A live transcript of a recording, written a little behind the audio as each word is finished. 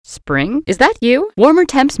spring? Is that you? Warmer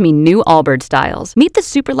temps mean new Allbirds styles. Meet the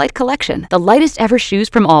Super Light Collection, the lightest ever shoes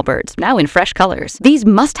from Allbirds, now in fresh colors. These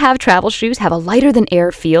must-have travel shoes have a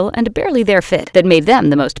lighter-than-air feel and a barely-there fit that made them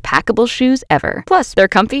the most packable shoes ever. Plus, they're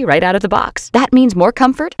comfy right out of the box. That means more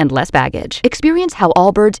comfort and less baggage. Experience how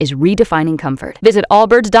Allbirds is redefining comfort. Visit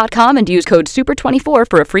allbirds.com and use code SUPER24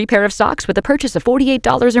 for a free pair of socks with a purchase of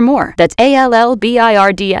 $48 or more. That's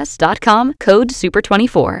ALLBIRDS.com, code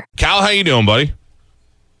SUPER24. Cal, how you doing, buddy?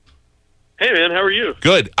 Hey, man, how are you?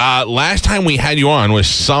 Good. Last time we had you on was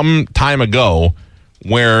some time ago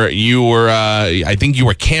where you were, I think you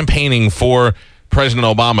were campaigning for President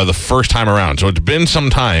Obama the first time around. So it's been some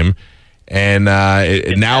time, and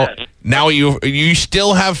now you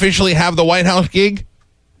still officially have the White House gig?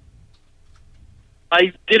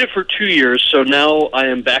 I did it for 2 years, so now I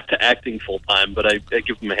am back to acting full-time, but I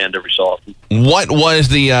give them a hand every so often. What was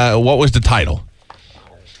the title?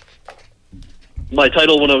 My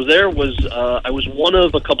title when I was there was I was one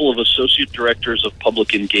of a couple of associate directors of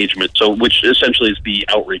public engagement, which essentially is the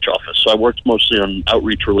outreach office. So I worked mostly on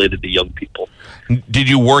outreach related to young people. Did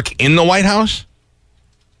you work in the White House?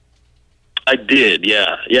 I did,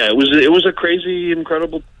 yeah. It was a crazy,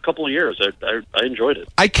 incredible couple of years. I enjoyed it.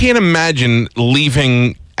 I can't imagine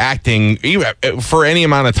leaving acting for any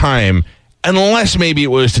amount of time, unless maybe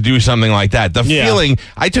it was to do something like that. The feeling,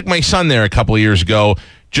 I took my son there a couple of years ago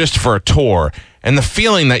just for a tour, and the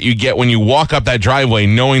feeling that you get when you walk up that driveway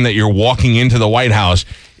knowing that you're walking into the White House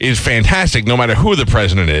is fantastic, no matter who the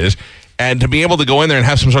president is. And to be able to go in there and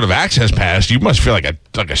have some sort of access pass, you must feel like a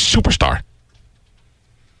superstar.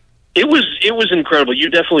 It was incredible. You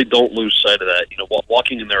definitely don't lose sight of that. You know,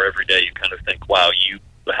 walking in there every day, you kind of think, wow, you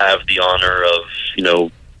have the honor of,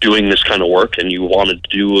 doing this kind of work, and you want to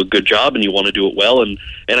do a good job, and you want to do it well. And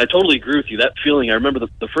I totally agree with you. That feeling, I remember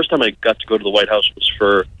the first time I got to go to the White House was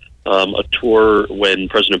for a tour when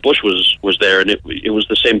President Bush was there, and it was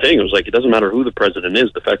the same thing. It was like, it doesn't matter who the president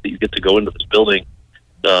is. The fact that you get to go into this building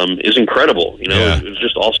is incredible. It was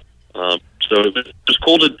just awesome. So it was just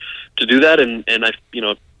cool to do that, and I,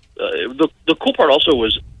 the cool part also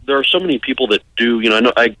was there are so many people that do, I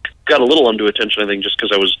know I got a little undue attention, I think, just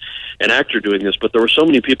because I was an actor doing this, but there were so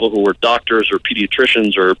many people who were doctors or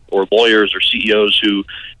pediatricians or lawyers or CEOs who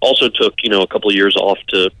also took, a couple of years off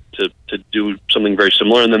to do something very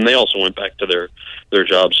similar, and then they also went back to their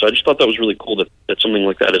jobs. So I just thought that was really cool that something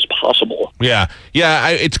like that is possible. Yeah.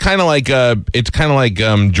 It's kind of like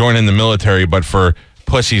joining the military, but for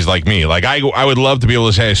pussies like me. Like I would love to be able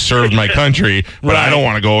to say I served my country, but I don't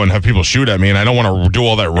want to go and have people shoot at me, and I don't want to do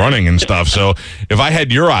all that running and stuff. So if I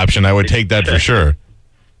had your option, I would take that for sure.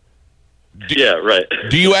 Yeah, right.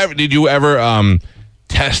 Did you ever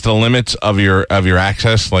test the limits of your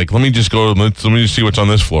access? Like, let me just see what's on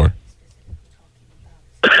this floor.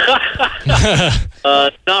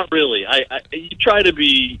 Not really. You try to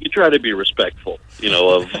be respectful,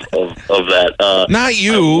 of that. Not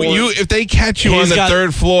you. If they catch you on the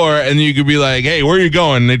third floor, and you could be like, "Hey, where are you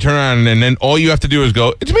going?" And they turn around, and then all you have to do is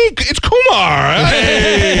go, "It's me. It's Kumar."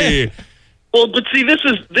 Hey. Well, but see, this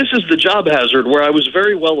is the job hazard where I was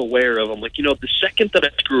very well aware of. I'm like, the second that I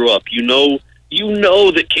screw up, you know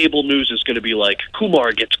that cable news is going to be like,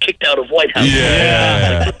 Kumar gets kicked out of White House.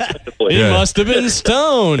 Yeah. He must have been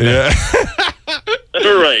stoned. Yeah.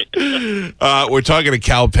 Right. We're talking to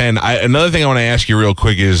Kal Penn. Another thing I want to ask you real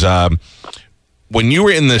quick is, when you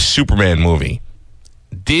were in the Superman movie,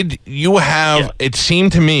 did you have, it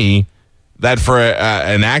seemed to me that for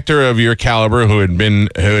an actor of your caliber who had been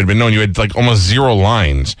known, you had like almost zero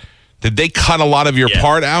lines. Did they cut a lot of your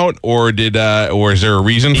part out, or is there a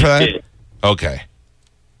reason for that? Did. Okay.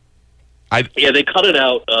 They cut it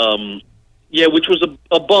out. Which was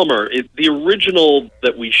a bummer. The original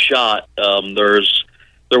that we shot, there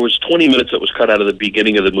was 20 minutes that was cut out of the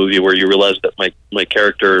beginning of the movie where you realized that my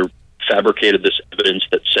character fabricated this evidence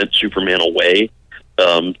that sent Superman away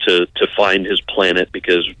to find his planet,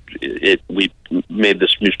 because we made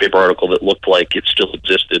this newspaper article that looked like it still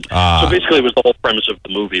existed. So basically, it was the whole premise of the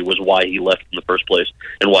movie was why he left in the first place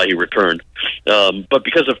and why he returned. But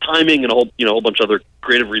because of timing and a whole bunch of other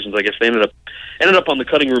creative reasons, I guess they ended up on the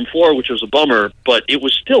cutting room floor, which was a bummer. But it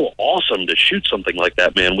was still awesome to shoot something like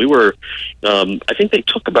that, man. We were, I think they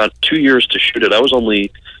took about 2 years to shoot it. I was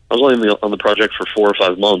only on the project for 4 or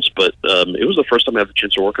 5 months, but it was the first time I had the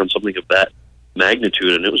chance to work on something of that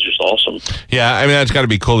magnitude, and it was just awesome. Yeah, I mean, that's got to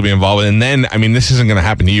be cool to be involved in. And then, I mean, this isn't going to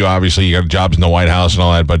happen to you, obviously. You got jobs in the White House and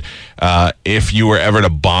all that, but if you were ever to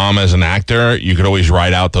bomb as an actor, you could always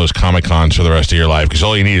ride out those Comic-Cons for the rest of your life, because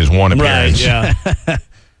all you need is one appearance. Right, yeah.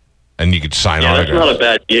 and you could sign That's autographs. not a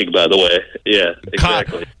bad gig, by the way. Yeah,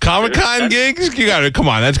 exactly. Comic-Con gigs? You got to come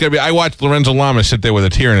on. That's gonna be. I watched Lorenzo Lamas sit there with a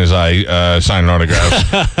tear in his eye, signing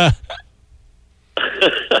autographs.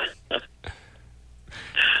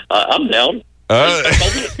 I'm down. I'll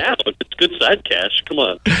do it now. It's good side cash. Come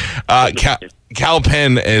on. Kal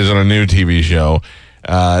Penn is on a new TV show.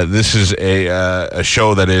 This is a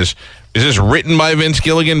show that is this written by Vince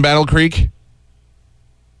Gilligan, Battle Creek?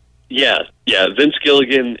 Yeah. Vince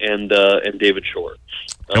Gilligan and David Shore.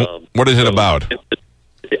 What is it about?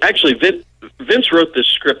 Actually, Vince wrote this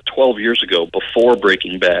script 12 years ago, before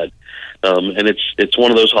Breaking Bad, and it's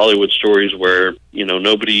one of those Hollywood stories where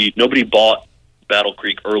nobody bought Battle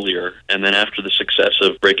Creek earlier, and then after the success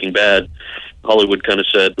of Breaking Bad, Hollywood kind of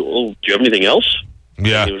said, "Oh, do you have anything else?"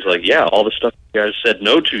 Yeah, and he was like, "Yeah, all the stuff you guys said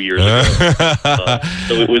no 2 years ago."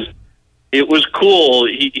 So it was cool.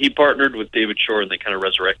 He partnered with David Shore, and they kind of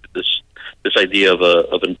resurrected this idea of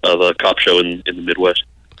a cop show in the Midwest.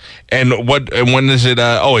 And when is it?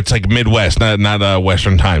 It's like Midwest, not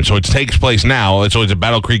Western time. So it takes place now. So it's at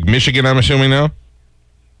Battle Creek, Michigan, I'm assuming now.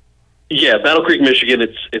 Yeah, Battle Creek, Michigan.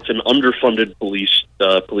 It's an underfunded police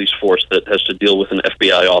force that has to deal with an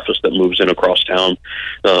FBI office that moves in across town.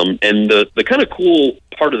 And the kind of cool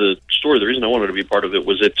part of the story, the reason I wanted to be part of it,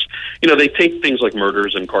 was they take things like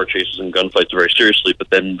murders and car chases and gunfights very seriously, but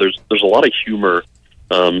then there's a lot of humor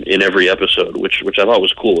in every episode, which I thought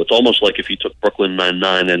was cool. It's almost like if you took Brooklyn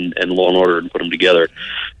Nine-Nine and Law and Order and put them together.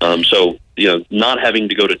 So not having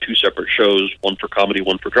to go to two separate shows, one for comedy,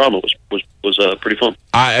 one for drama, was pretty fun.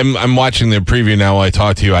 I'm watching the preview now while I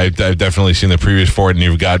talk to you. I've definitely seen the previews for it, and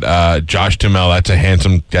you've got Josh Duhamel. That's a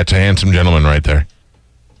handsome gentleman right there.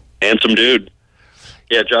 Handsome dude.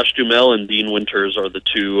 Yeah, Josh Duhamel and Dean Winters are the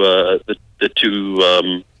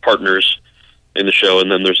two partners in the show, and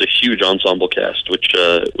then there's a huge ensemble cast, which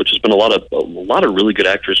has been a lot of really good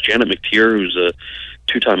actors. Janet McTeer, who's a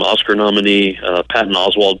two-time Oscar nominee. Patton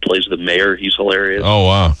Oswalt plays the mayor. He's hilarious. Oh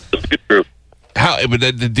wow, it's a good group. But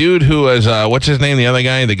the dude who is what's his name? The other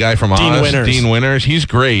guy, the guy from Oz, Dean Winters. He's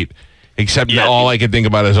great. Except all I can think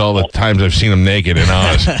about is all the times I've seen him naked in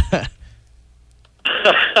Oz.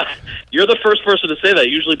 You're the first person to say that.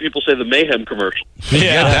 Usually people say the Mayhem commercial.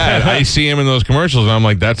 Yeah, that. I see him in those commercials, and I'm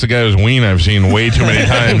like, that's the guy whose ween I've seen way too many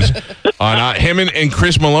times. On him and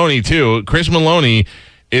Chris Maloney, too. Chris Maloney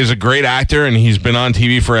is a great actor, and he's been on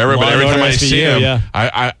TV forever, but every time I see him,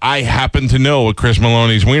 I happen to know what Chris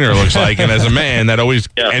Maloney's wiener looks like, and as a man, that always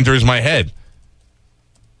enters my head.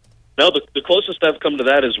 No, the closest I've come to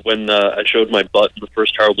that is when I showed my butt in the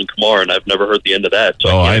first Harold and Kumar, and I've never heard the end of that.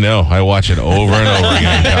 So I know. I watch it over and over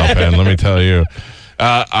again, Kal Penn. Let me tell you.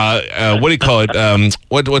 What do you call it?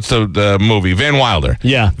 What's the movie? Van Wilder.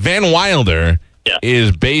 Yeah. Van Wilder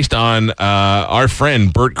is based on our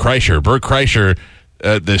friend Bert Kreischer. Bert Kreischer,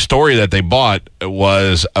 the story that they bought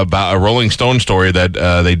was about a Rolling Stone story that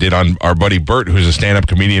they did on our buddy Bert, who's a stand-up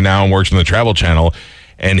comedian now and works on the Travel Channel.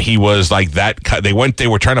 And he was like that. They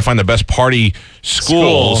were trying to find the best party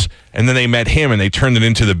schools, and then they met him, and they turned it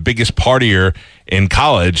into the biggest partier in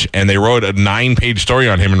college. And they wrote a 9-page story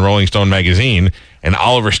on him in Rolling Stone magazine. And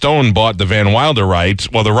Oliver Stone bought the Van Wilder rights,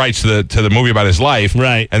 the rights to the movie about his life,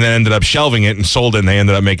 right? And then ended up shelving it and sold it, and they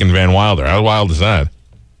ended up making Van Wilder. How wild is that?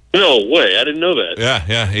 No way! I didn't know that.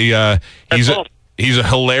 Yeah. He's a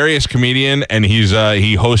hilarious comedian, and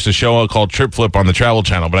he hosts a show called Trip Flip on the Travel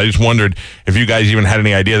Channel. But I just wondered if you guys even had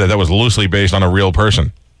any idea that was loosely based on a real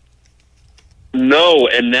person. No,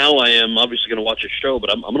 and now I am obviously going to watch his show,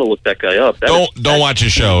 but I'm going to look that guy up. Don't watch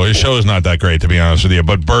his show. His show is not that great, to be honest with you.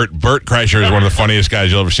 But Bert Kreischer is one of the funniest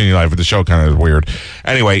guys you'll ever see in your life. But the show kind of is weird.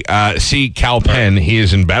 Anyway, see Kal Penn. He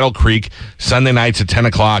is in Battle Creek Sunday nights at 10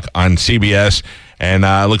 o'clock on CBS. And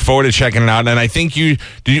I look forward to checking it out. And I think were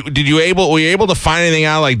you able to find anything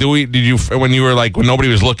out? Like, when you were like, when nobody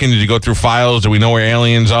was looking, did you go through files? Do we know where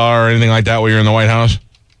aliens are or anything like that while you're in the White House?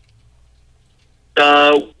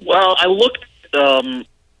 Well, I looked. I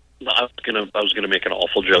was gonna make an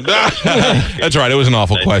awful joke. That's right. It was an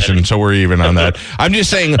awful question, so we're even on that. I'm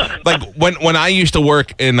just saying, like when I used to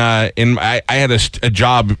work I had a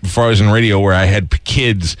job before I was in radio where I had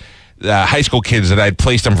kids. High school kids that I'd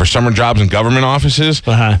placed them for summer jobs in government offices,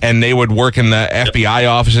 and they would work in the FBI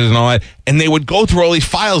offices and all that, and they would go through all these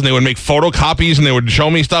files, and they would make photocopies, and they would show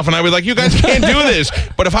me stuff, and I was like, you guys can't do this.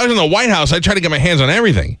 But if I was in the White House, I'd try to get my hands on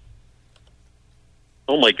everything.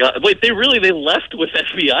 Oh my God! Wait, they left with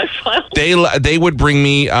FBI files? They would bring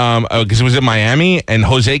me because it was in Miami, and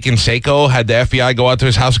Jose Canseco had the FBI go out to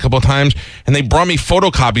his house a couple of times, and they brought me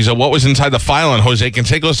photocopies of what was inside the file on Jose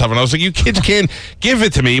Canseco stuff, and I was like, you kids can't give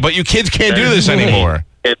it to me, but you kids can't do this anymore.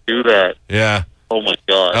 Can't do that. Yeah. Oh my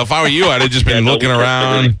God! Now, if I were you, I'd have just been looking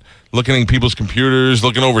around, looking at people's computers,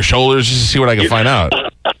 looking over shoulders just to see what I can find out.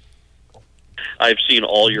 I've seen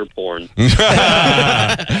all your porn.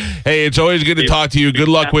 Hey, it's always good to talk to you. Good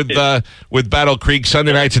luck with Battle Creek,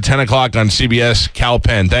 Sunday nights at 10 o'clock on CBS. Kal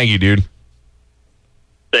Penn. Thank you, dude.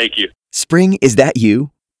 Thank you. Spring, is that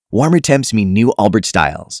you? Warmer temps mean new Allbirds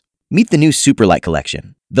styles. Meet the new Superlight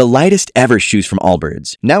collection, the lightest ever shoes from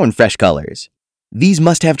Allbirds, now in fresh colors. These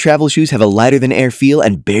must-have travel shoes have a lighter-than-air feel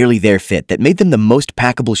and barely there fit that made them the most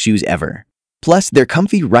packable shoes ever. Plus, they're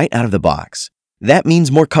comfy right out of the box. That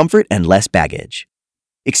means more comfort and less baggage.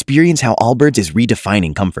 Experience how Allbirds is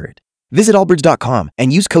redefining comfort. Visit allbirds.com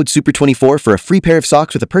and use code SUPER24 for a free pair of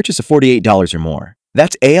socks with a purchase of $48 or more.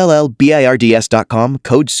 That's ALLBIRDS.com,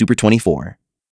 code SUPER24.